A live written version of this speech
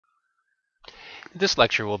In this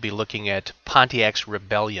lecture, we'll be looking at Pontiac's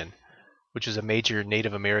Rebellion, which is a major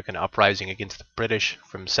Native American uprising against the British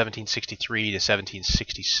from 1763 to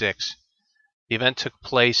 1766. The event took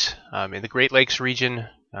place in the Great Lakes region,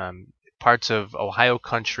 parts of Ohio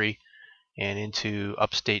country, and into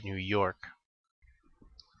upstate New York.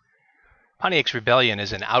 Pontiac's Rebellion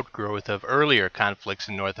is an outgrowth of earlier conflicts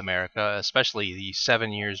in North America, especially the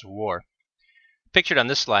 7 Years' War. Pictured on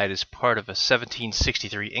this slide is part of a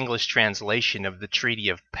 1763 English translation of the Treaty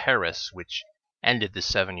of Paris, which ended the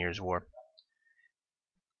 7 Years' War.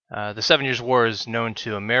 The 7 Years' War is known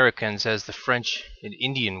to Americans as the French and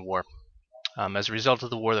Indian War. As a result of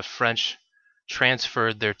the war, the French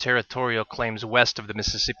transferred their territorial claims west of the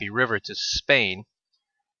Mississippi River to Spain.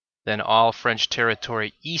 Then all French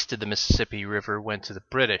territory east of the Mississippi River went to the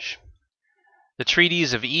British. The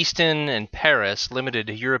treaties of Easton and Paris limited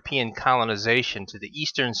European colonization to the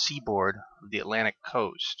eastern seaboard of the Atlantic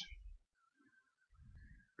coast.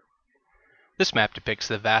 This map depicts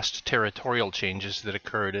the vast territorial changes that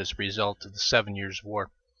occurred as a result of the 7 Years' War.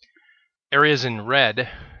 Areas in red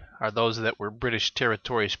are those that were British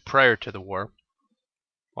territories prior to the war,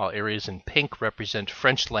 while areas in pink represent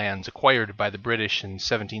French lands acquired by the British in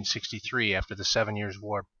 1763 after the 7 Years'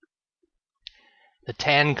 War. The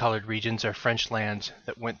tan-colored regions are French lands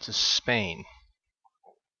that went to Spain.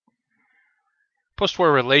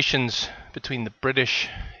 Post-war relations between the British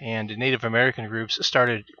and Native American groups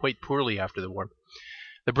started quite poorly after the war.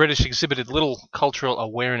 The British exhibited little cultural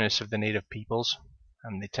awareness of the native peoples,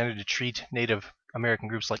 and they tended to treat Native American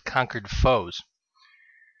groups like conquered foes.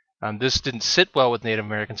 This didn't sit well with Native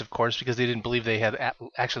Americans, of course, because they didn't believe they had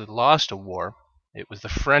actually lost a war. It was the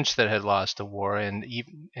French that had lost the war, and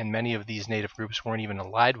many of these native groups weren't even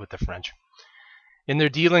allied with the French. In their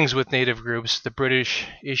dealings with native groups, the British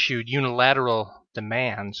issued unilateral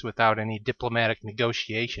demands without any diplomatic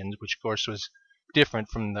negotiations, which of course was different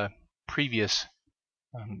from the previous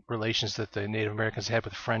relations that the Native Americans had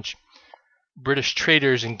with the French. British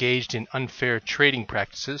traders engaged in unfair trading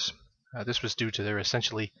practices. This was due to their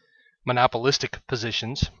essentially monopolistic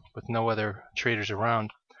positions with no other traders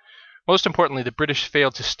around. Most importantly, the British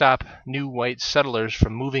failed to stop new white settlers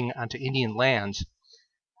from moving onto Indian lands.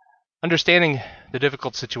 Understanding the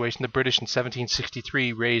difficult situation, the British in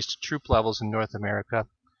 1763 raised troop levels in North America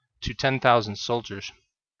to 10,000 soldiers.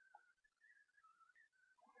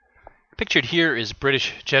 Pictured here is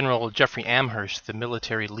British General Geoffrey Amherst, the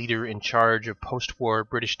military leader in charge of post-war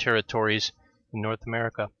British territories in North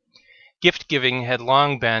America. Gift-giving had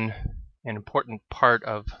long been an important part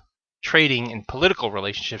of trading and political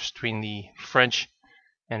relationships between the French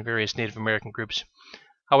and various Native American groups.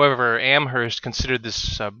 However, Amherst considered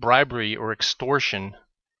this bribery or extortion,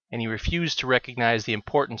 and he refused to recognize the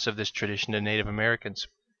importance of this tradition to Native Americans.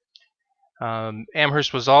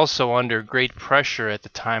 Amherst was also under great pressure at the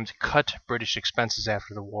time to cut British expenses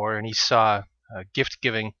after the war, and he saw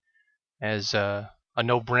gift-giving as a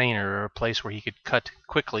no-brainer, or a place where he could cut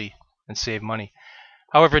quickly and save money.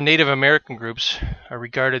 However, Native American groups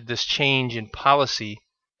regarded this change in policy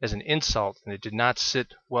as an insult, and it did not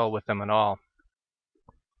sit well with them at all.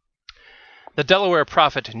 The Delaware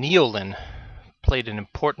prophet Neolin played an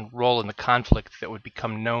important role in the conflict that would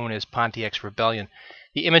become known as Pontiac's Rebellion.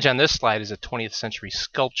 The image on this slide is a 20th century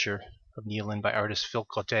sculpture of Neolin by artist Phil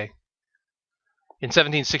Cote. In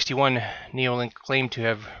 1761, Neolin claimed to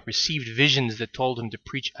have received visions that told him to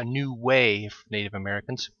preach a new way for Native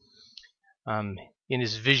Americans. In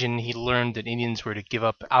his vision, he learned that Indians were to give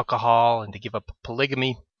up alcohol and to give up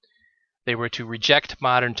polygamy. They were to reject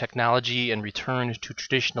modern technology and return to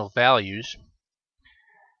traditional values.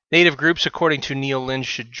 Native groups, according to Neolin,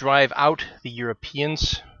 should drive out the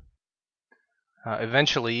Europeans.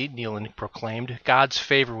 Eventually, Neolin proclaimed, God's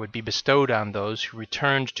favor would be bestowed on those who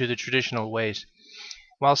returned to the traditional ways.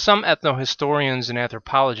 While some ethnohistorians and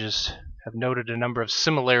anthropologists have noted a number of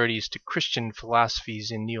similarities to Christian philosophies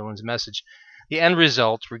in Neolin's message, the end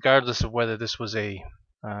result, regardless of whether this was a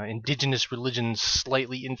indigenous religion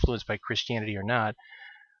slightly influenced by Christianity or not,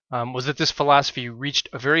 was that this philosophy reached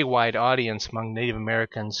a very wide audience among Native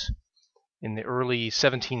Americans in the early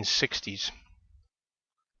 1760s.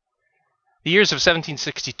 The years of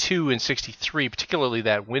 1762 and 63, particularly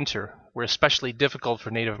that winter, were especially difficult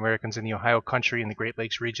for Native Americans in the Ohio country and the Great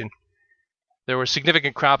Lakes region. There were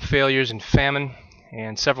significant crop failures and famine,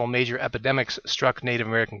 and several major epidemics struck Native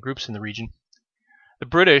American groups in the region. The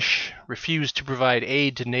British refused to provide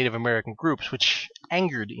aid to Native American groups, which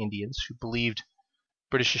angered Indians who believed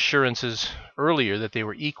British assurances earlier that they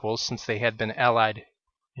were equals since they had been allied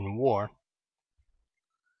in war.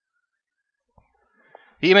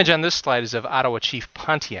 The image on this slide is of Ottawa Chief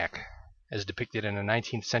Pontiac. as depicted in a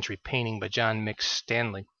 19th century painting by John Mix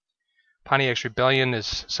Stanley. Pontiac's Rebellion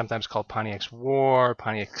is sometimes called Pontiac's War,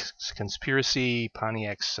 Pontiac's Conspiracy,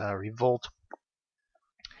 Pontiac's Revolt.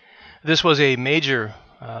 This was a major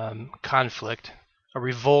conflict, a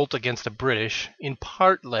revolt against the British, in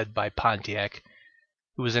part led by Pontiac,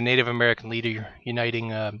 who was a Native American leader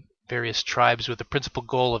uniting various tribes with the principal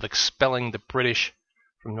goal of expelling the British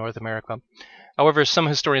from North America. However, some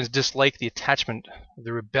historians dislike the attachment of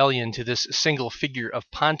the rebellion to this single figure of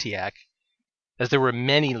Pontiac, as there were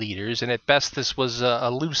many leaders, and at best this was a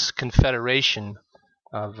loose confederation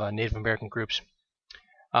of Native American groups.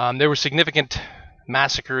 There were significant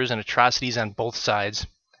massacres and atrocities on both sides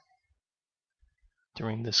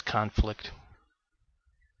during this conflict.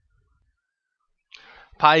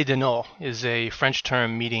 Pays de Nord is a French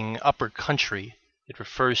term meaning upper country. It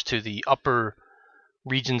refers to the upper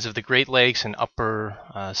regions of the Great Lakes and upper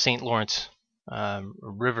St. Lawrence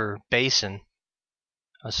River basin.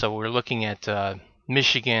 So we're looking at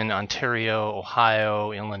Michigan, Ontario,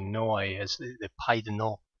 Ohio, Illinois as the Pays de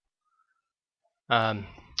Nord.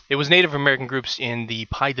 It was Native American groups in the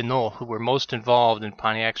Pays de Nord who were most involved in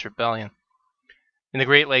Pontiac's rebellion. In the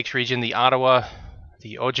Great Lakes region, the Ottawa,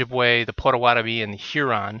 the Ojibwe, the Potawatomi, and the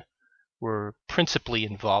Huron were principally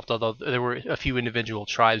involved, although there were a few individual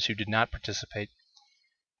tribes who did not participate.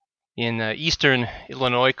 In eastern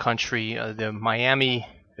Illinois country, the Miami,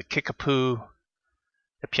 the Kickapoo,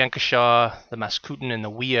 the Piankashaw, the Mascoutin, and the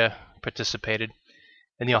Wea participated.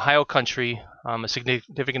 In the Ohio country, a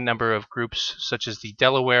significant number of groups such as the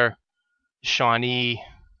Delaware, the Shawnee,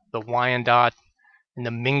 the Wyandot, and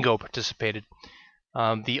the Mingo participated.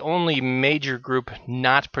 The only major group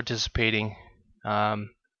not participating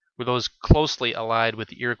were those closely allied with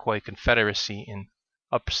the Iroquois Confederacy in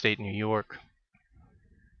upstate New York.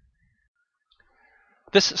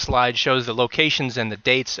 This slide shows the locations and the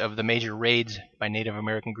dates of the major raids by Native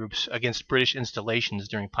American groups against British installations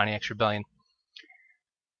during Pontiac's Rebellion.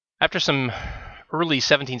 After some early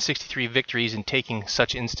 1763 victories in taking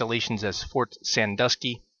such installations as Fort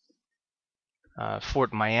Sandusky,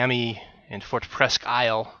 Fort Miami, and Fort Presque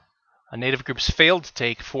Isle, Native groups failed to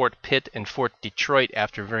take Fort Pitt and Fort Detroit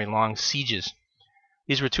after very long sieges.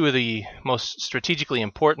 These were two of the most strategically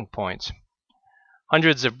important points.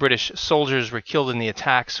 Hundreds of British soldiers were killed in the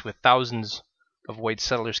attacks, with thousands of white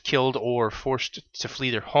settlers killed or forced to flee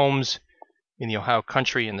their homes in the Ohio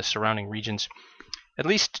country and the surrounding regions. At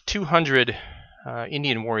least 200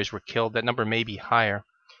 Indian warriors were killed. That number may be higher.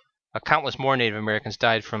 Countless more Native Americans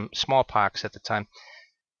died from smallpox at the time.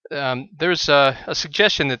 There's a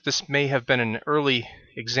suggestion that this may have been an early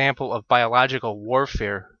example of biological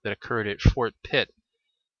warfare that occurred at Fort Pitt.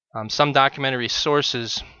 Some documentary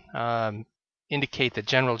sources indicate that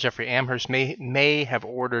General Jeffrey Amherst may have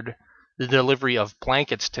ordered the delivery of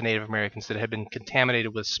blankets to Native Americans that had been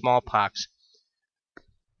contaminated with smallpox.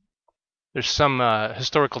 There's some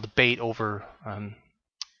historical debate over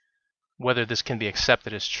whether this can be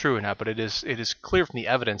accepted as true or not, but it is clear from the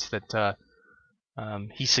evidence that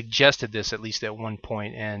he suggested this at least at one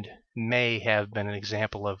point, and may have been an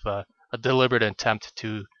example of a deliberate attempt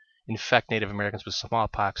to infect Native Americans with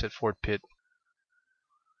smallpox at Fort Pitt.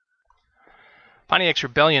 Pontiac's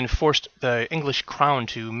rebellion forced the English crown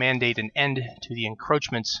to mandate an end to the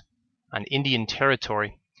encroachments on Indian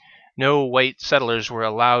territory. No white settlers were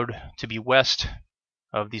allowed to be west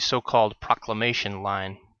of the so-called Proclamation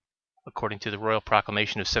Line, according to the Royal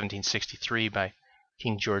Proclamation of 1763 by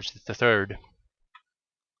King George III.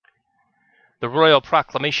 The Royal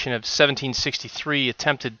Proclamation of 1763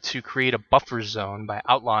 attempted to create a buffer zone by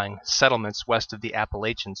outlawing settlements west of the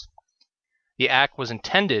Appalachians. The act was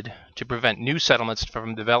intended to prevent new settlements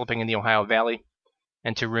from developing in the Ohio Valley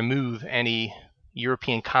and to remove any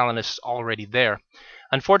European colonists already there.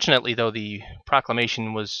 Unfortunately, though, the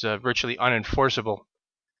proclamation was virtually unenforceable,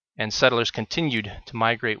 and settlers continued to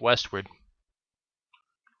migrate westward.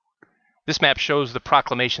 This map shows the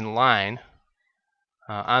Proclamation Line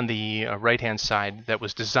on the right-hand side that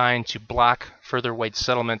was designed to block further white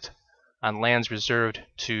settlement on lands reserved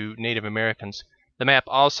to Native Americans. The map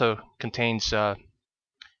also contains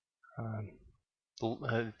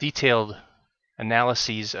detailed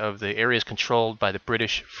analyses of the areas controlled by the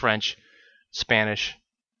British, French, Spanish,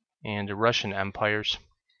 and Russian empires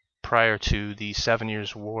prior to the 7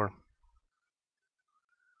 Years' War.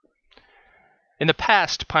 In the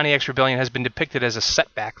past, Pontiac's rebellion has been depicted as a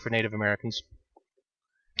setback for Native Americans.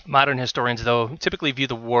 Modern historians, though, typically view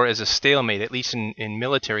the war as a stalemate, at least in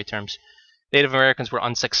military terms. Native Americans were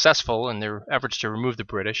unsuccessful in their efforts to remove the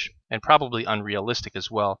British, and probably unrealistic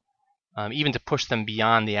as well. Even to push them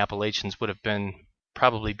beyond the Appalachians would have been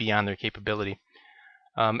probably beyond their capability.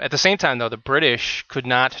 At the same time, though, the British could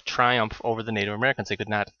not triumph over the Native Americans. They could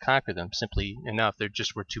not conquer them, simply enough. There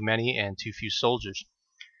just were too many and too few soldiers.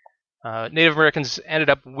 Native Americans ended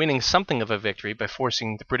up winning something of a victory by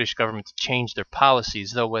forcing the British government to change their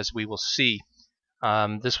policies, though, as we will see,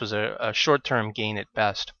 this was a short-term gain at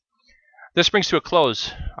best. This brings to a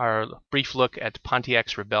close our brief look at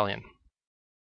Pontiac's rebellion.